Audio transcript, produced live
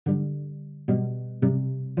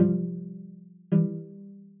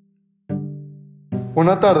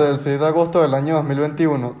Una tarde del 6 de agosto del año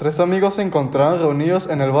 2021, tres amigos se encontraban reunidos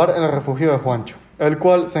en el bar El Refugio de Juancho, el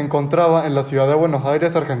cual se encontraba en la ciudad de Buenos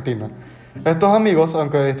Aires, Argentina. Estos amigos,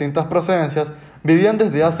 aunque de distintas procedencias, vivían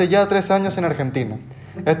desde hace ya 3 años en Argentina.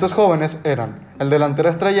 Estos jóvenes eran el delantero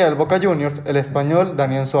estrella del Boca Juniors, el español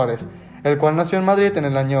Daniel Suárez, el cual nació en Madrid en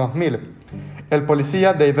el año 2000, el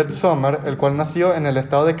policía David Sommer, el cual nació en el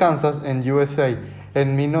estado de Kansas, en USA,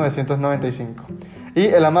 en 1995, y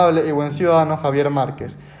el amable y buen ciudadano Javier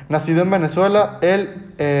Márquez, nacido en Venezuela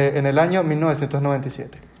en el año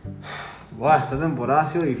 1997. Buah, esta temporada ha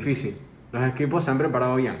sido difícil. Los equipos se han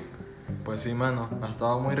preparado bien. Pues sí, mano, ha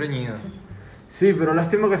estado muy reñido. Sí, pero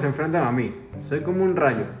lástima que se enfrenten a mí. Soy como un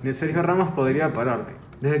rayo, ni Sergio Ramos podría pararme.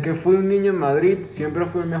 Desde que fui un niño en Madrid, siempre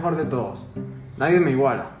fui el mejor de todos. Nadie me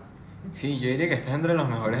iguala. Sí, yo diría que estás entre los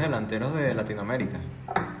mejores delanteros de Latinoamérica.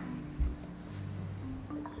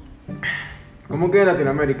 ¿Cómo que de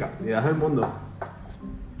Latinoamérica? Ideas del mundo.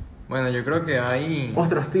 Bueno, yo creo que hay...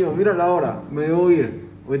 Ostras, tío, mira la hora. Me debo ir.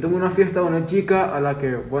 Hoy tengo una fiesta de una chica a la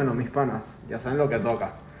que, bueno, mis panas, ya saben lo que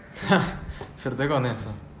toca. Suerte con eso.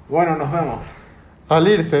 Bueno, nos vemos. Al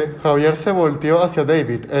irse, Javier se volteó hacia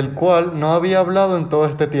David, el cual no había hablado en todo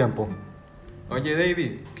este tiempo. Oye,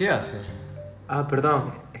 David, ¿qué haces? Ah,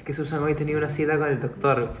 perdón, es que Susan hoy tenía una cita con el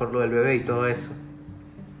doctor por lo del bebé y todo eso.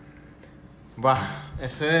 Bah,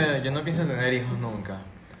 yo no pienso tener hijos nunca.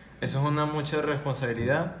 Eso es una mucha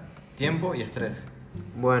responsabilidad, tiempo y estrés.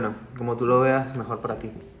 Bueno, como tú lo veas, mejor para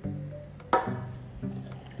ti.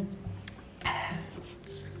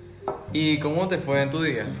 ¿Y cómo te fue en tu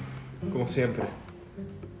día? Como siempre.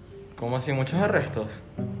 ¿Cómo así muchos arrestos?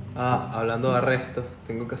 Ah, hablando de arrestos,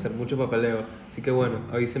 tengo que hacer mucho papeleo, así que bueno,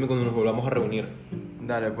 avíseme cuando nos volvamos a reunir.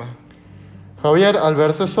 Dale, pues. Javier, al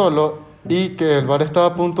verse solo y que el bar estaba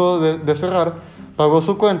a punto de cerrar, pagó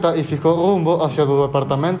su cuenta y fijó rumbo hacia su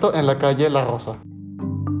departamento en la calle La Rosa.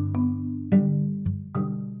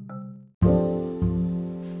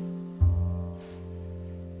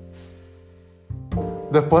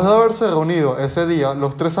 Después de haberse reunido ese día,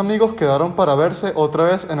 los tres amigos quedaron para verse otra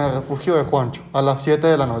vez en el refugio de Juancho, a las 7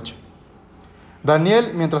 de la noche.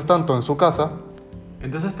 Daniel, mientras tanto, en su casa.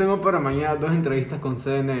 Entonces tengo para mañana 2 entrevistas con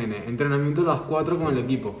CNN, entrenamiento a las 4 con el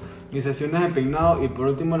equipo, mis sesiones de peinado y por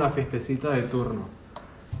último la fiestecita de turno.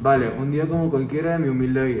 Vale, un día como cualquiera de mi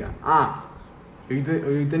humilde vida.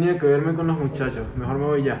 Hoy tenía que verme con los muchachos, mejor me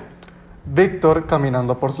voy ya. Víctor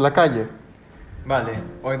caminando por la calle. Vale,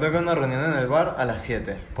 hoy toca una reunión en el bar a las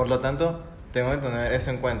 7. Por lo tanto, tengo que tener eso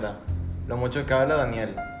en cuenta. Lo mucho que habla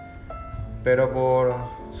Daniel. Pero por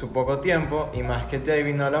su poco tiempo, y más que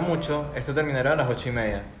David no habla mucho, esto terminará a las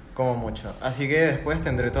 8:30, como mucho. Así que después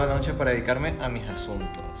tendré toda la noche para dedicarme a mis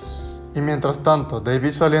asuntos. Y mientras tanto, David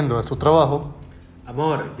saliendo de su trabajo.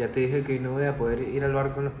 Amor, ya te dije que no voy a poder ir al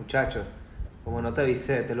bar con los muchachos. Como no te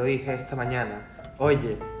avisé, te lo dije esta mañana.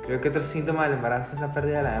 Oye, creo que otro síntoma del embarazo es la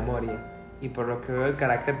pérdida de la memoria. Y por lo que veo el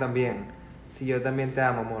carácter también. Si yo también te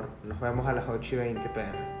amo, amor. Nos vemos a las 8:20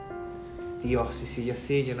 p.m. Dios, y si yo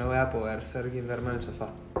sí, yo no voy a poder ser guindarme en el sofá.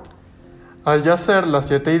 Al ya ser las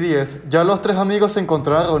 7:10, ya los tres amigos se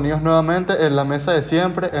encontraban reunidos nuevamente en la mesa de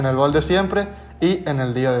siempre, en el bar de siempre y en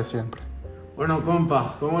el día de siempre. Bueno,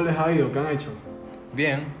 compas, ¿cómo les ha ido? ¿Qué han hecho?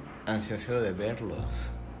 Bien, ansioso de verlos.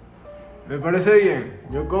 Me parece bien.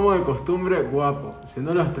 Yo como de costumbre guapo,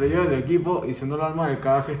 siendo la estrella del equipo y siendo el alma de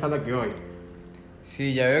cada fiesta a la que voy.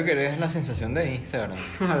 Sí, ya veo que eres la sensación de Instagram.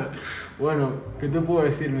 Bueno, ¿qué te puedo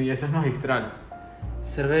decir? Mi belleza es magistral.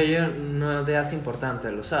 Ser bello no te hace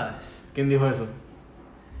importante, lo sabes. ¿Quién dijo eso?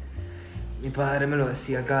 Mi padre me lo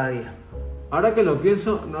decía cada día. Ahora que lo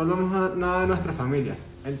pienso, no hablamos nada de nuestras familias.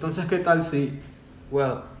 Entonces, ¿qué tal si...?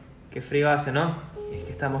 Well, qué frío hace, ¿no? Y es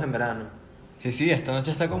que estamos en verano. Sí, esta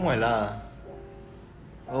noche está como helada.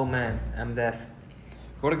 Oh man, I'm deaf.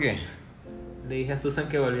 ¿Por qué? Le dije a Susan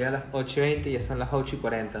que volvía a las 8:20 y ya son las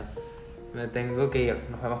 8:40. Me tengo que ir,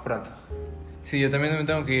 nos vemos pronto. Sí, yo también me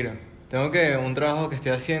tengo que ir. Tengo un trabajo que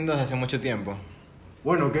estoy haciendo desde hace mucho tiempo.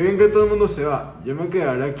 Bueno, qué bien que todo el mundo se va. Yo me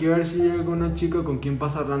quedaré aquí a ver si llega una chica con quien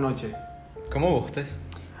pasar la noche. ¿Cómo gustes?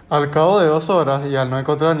 Al cabo de 2 horas y al no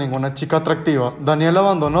encontrar ninguna chica atractiva, Daniel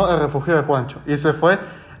abandonó el refugio de Juancho y se fue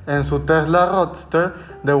en su Tesla Roadster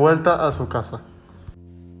de vuelta a su casa.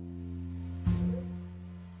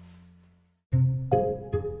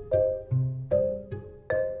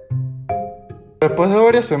 Después de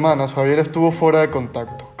varias semanas, Javier estuvo fuera de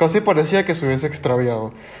contacto. Casi parecía que se hubiese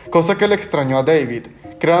extraviado, cosa que le extrañó a David,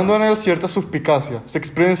 creando en él cierta suspicacia. Su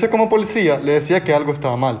experiencia como policía le decía que algo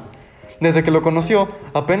estaba mal. Desde que lo conoció,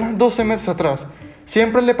 apenas 12 meses atrás,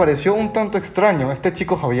 siempre le pareció un tanto extraño este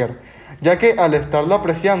chico Javier, ya que al estarlo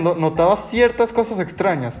apreciando notaba ciertas cosas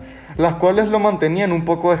extrañas, las cuales lo mantenían un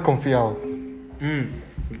poco desconfiado.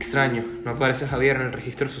 Extraño, no aparece Javier en el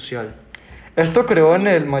registro social. Esto creó en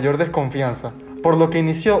él mayor desconfianza, por lo que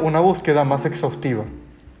inició una búsqueda más exhaustiva.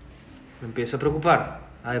 Me empiezo a preocupar.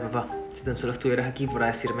 Ay, papá, si tan solo estuvieras aquí para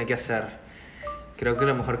decirme qué hacer. Creo que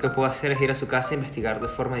lo mejor que puedo hacer es ir a su casa e investigar de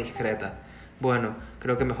forma discreta. Bueno,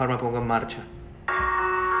 creo que mejor me pongo en marcha.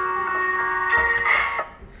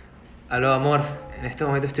 Aló, amor, en este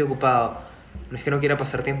momento estoy ocupado. No es que no quiera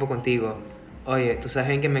pasar tiempo contigo. Oye, tú sabes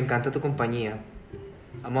bien que me encanta tu compañía.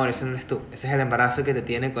 Amor, ese no eres tú. Ese es el embarazo que te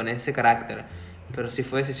tiene con ese carácter. Pero sí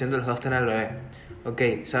fue decisión de los dos tener al bebé.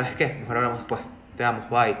 Ok, ¿sabes qué? Mejor hablamos después. Te amo,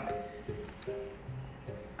 bye.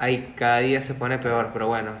 Ay, cada día se pone peor, pero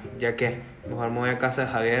bueno, ya que mejor me voy a casa de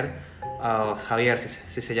Javier, Javier,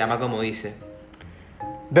 si se llama como dice.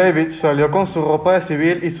 David salió con su ropa de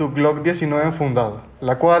civil y su Glock 19 enfundada,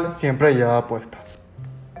 la cual siempre llevaba puesta.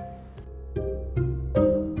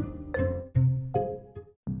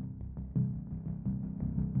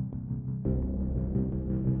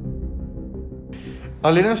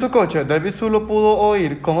 Al ir en su coche, David solo pudo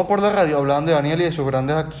oír cómo por la radio hablaban de Daniel y de sus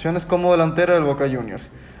grandes actuaciones como delantero del Boca Juniors.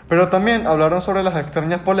 Pero también hablaron sobre las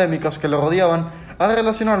extrañas polémicas que lo rodeaban al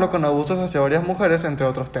relacionarlo con abusos hacia varias mujeres, entre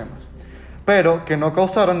otros temas. Pero que no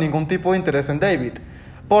causaron ningún tipo de interés en David,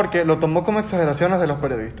 porque lo tomó como exageraciones de los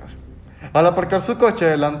periodistas. Al aparcar su coche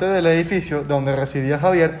delante del edificio donde residía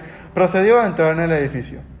Javier, procedió a entrar en el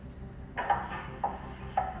edificio.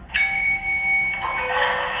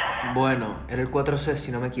 Bueno, era el 4C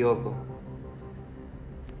si no me equivoco.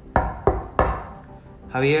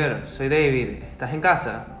 Javier, soy David. ¿Estás en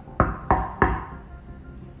casa?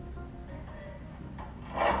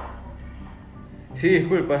 Sí,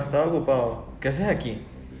 disculpa, estaba ocupado. ¿Qué haces aquí?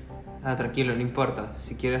 Tranquilo, no importa.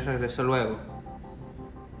 Si quieres regreso luego.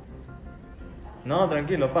 No,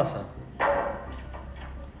 tranquilo, pasa.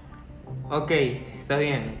 Ok, está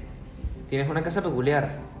bien. Tienes una casa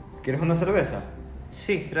peculiar. ¿Quieres una cerveza?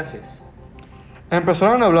 Sí, gracias.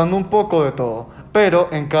 Empezaron hablando un poco de todo, pero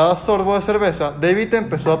en cada sorbo de cerveza, David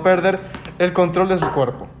empezó a perder el control de su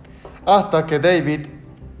cuerpo, hasta que David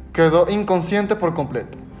quedó inconsciente por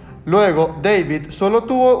completo. Luego, David solo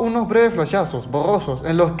tuvo unos breves flashazos borrosos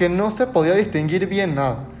en los que no se podía distinguir bien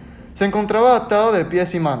nada. Se encontraba atado de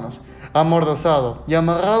pies y manos, amordazado y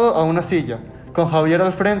amarrado a una silla, con Javier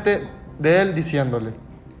al frente de él diciéndole: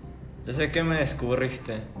 Yo sé que me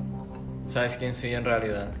descubriste. ¿Sabes quién soy en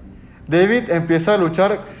realidad? David empieza a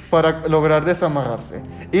luchar para lograr desamarrarse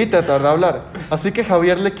y tratar de hablar, así que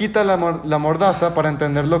Javier le quita la mordaza para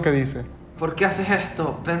entender lo que dice. ¿Por qué haces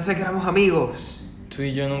esto? Pensé que éramos amigos. Tú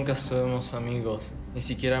y yo nunca somos amigos, ni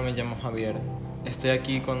siquiera me llamo Javier. Estoy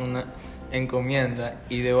aquí con una encomienda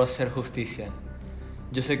y debo hacer justicia.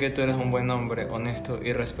 Yo sé que tú eres un buen hombre, honesto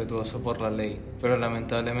y respetuoso por la ley, pero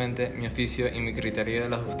lamentablemente mi oficio y mi criterio de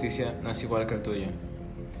la justicia no es igual que el tuyo.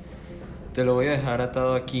 Te lo voy a dejar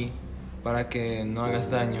atado aquí para que no hagas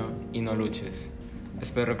daño y no luches.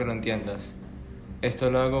 Espero que lo entiendas. Esto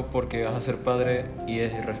lo hago porque vas a ser padre y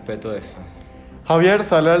respeto eso. Javier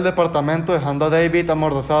sale del departamento dejando a David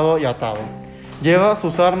amordazado y atado. Lleva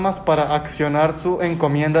sus armas para accionar su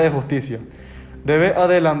encomienda de justicia. Debe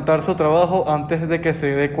adelantar su trabajo antes de que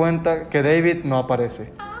se dé cuenta que David no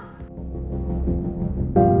aparece.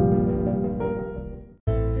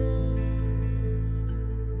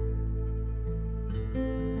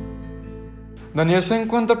 Daniel se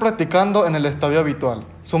encuentra practicando en el estadio habitual.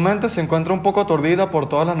 Su mente se encuentra un poco aturdida por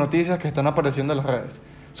todas las noticias que están apareciendo en las redes.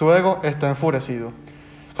 Su ego está enfurecido.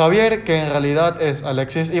 Javier, que en realidad es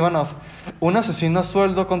Alexis Ivanov, un asesino a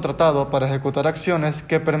sueldo contratado para ejecutar acciones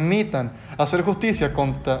que permitan hacer justicia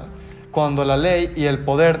cuando la ley y el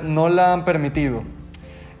poder no la han permitido.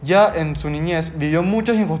 Ya en su niñez vivió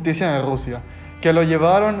muchas injusticias en Rusia, que lo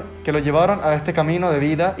llevaron a este camino de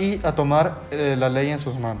vida y a tomar la ley en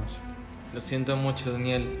sus manos. Lo siento mucho,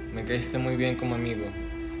 Daniel, me caíste muy bien como amigo,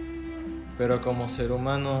 pero como ser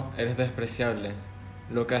humano eres despreciable.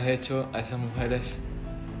 Lo que has hecho a esas mujeres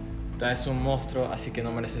te es un monstruo, así que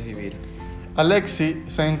no mereces vivir. Alexi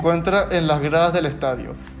se encuentra en las gradas del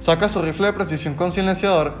estadio, saca su rifle de precisión con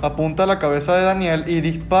silenciador, apunta a la cabeza de Daniel y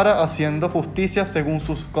dispara haciendo justicia según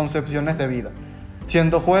sus concepciones de vida,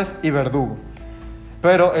 siendo juez y verdugo.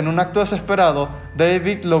 Pero en un acto desesperado,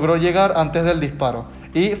 David logró llegar antes del disparo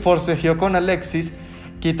y forcejeó con Alexis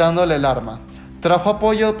quitándole el arma. Trajo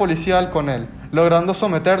apoyo policial con él, logrando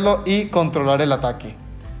someterlo y controlar el ataque.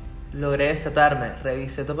 Logré desatarme,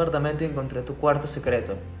 revisé tu apartamento y encontré tu cuarto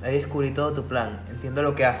secreto. Ahí descubrí todo tu plan. Entiendo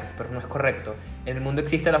lo que haces, pero no es correcto. En el mundo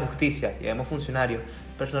existe la justicia y vemos funcionarios,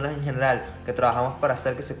 personas en general, que trabajamos para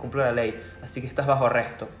hacer que se cumpla la ley. Así que estás bajo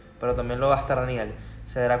arresto. Pero también lo va a estar Daniel.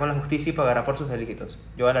 Se dará con la justicia y pagará por sus delitos.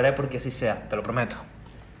 Yo hablaré porque así sea, te lo prometo.